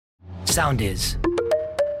Soundis.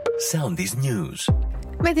 Soundis News.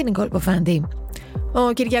 Με την Νικόλ Ποφάντη.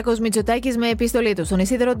 Ο Κυριάκος Μητσοτάκης με επιστολή του στον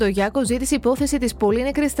Ισίδωρο Ντογιάκο ζήτησε η υπόθεση της πολύ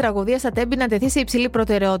νεκρής τραγωδίας στα Τέμπη να τεθεί σε υψηλή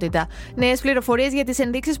προτεραιότητα. Νέες πληροφορίες για τις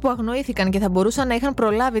ενδείξεις που αγνοήθηκαν και θα μπορούσαν να είχαν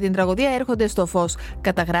προλάβει την τραγωδία έρχονται στο φως.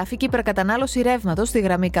 Καταγράφηκε υπερκατανάλωση ρεύματος στη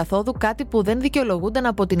γραμμή καθόδου, κάτι που δεν δικαιολογούνταν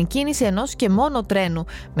από την κίνηση ενός και μόνο τρένου.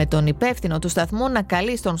 Με τον υπεύθυνο του σταθμού να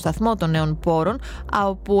καλεί στον σταθμό των Νέων Πόρων,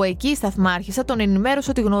 όπου εκεί η σταθμάρχησα τον ενημέρωσε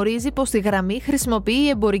ότι γνωρίζει πως τη γραμμή χρησιμοποιεί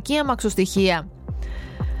εμπορική αμαξοστοιχεία.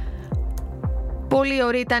 Πολύ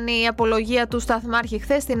ωραία ήταν η απολογία του σταθμάρχη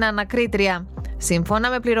χθες στην ανακρίτρια. Σύμφωνα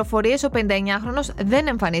με πληροφορίες, ο 59χρονος δεν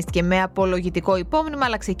εμφανίστηκε με απολογητικό υπόμνημα,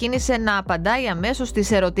 αλλά ξεκίνησε να απαντάει αμέσως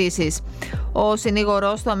στις ερωτήσεις. Ο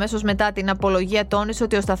συνήγορός του αμέσως μετά την απολογία τόνισε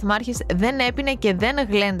ότι ο σταθμάρχης δεν έπινε και δεν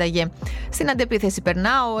γλένταγε. Στην αντεπίθεση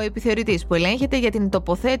περνά ο επιθεωρητής που ελέγχεται για την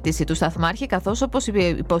τοποθέτηση του σταθμάρχη, καθώς όπως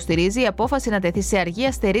υποστηρίζει η απόφαση να τεθεί σε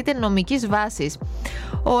αργία στερείται νομικής βάσης.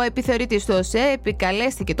 Ο επιθεωρητής του ΟΣΕ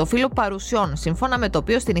επικαλέστηκε το φύλλο παρουσιών, σύμφωνα με το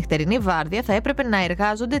οποίο στη νυχτερινή βάρδια θα έπρεπε να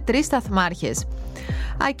εργάζονται 3 σταθμάρχες.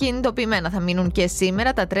 Ακινητοποιημένα θα μείνουν και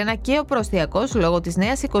σήμερα τα τρένα και ο προστιακός λόγω της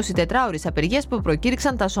νέας 24ωρης απεργίας που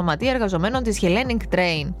προκήρυξαν τα σωματεία εργαζομένων της Hellenic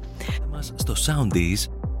Train. Στο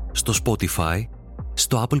Soundis, στο Spotify,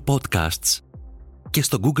 στο Apple Podcasts και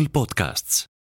στο Google Podcasts.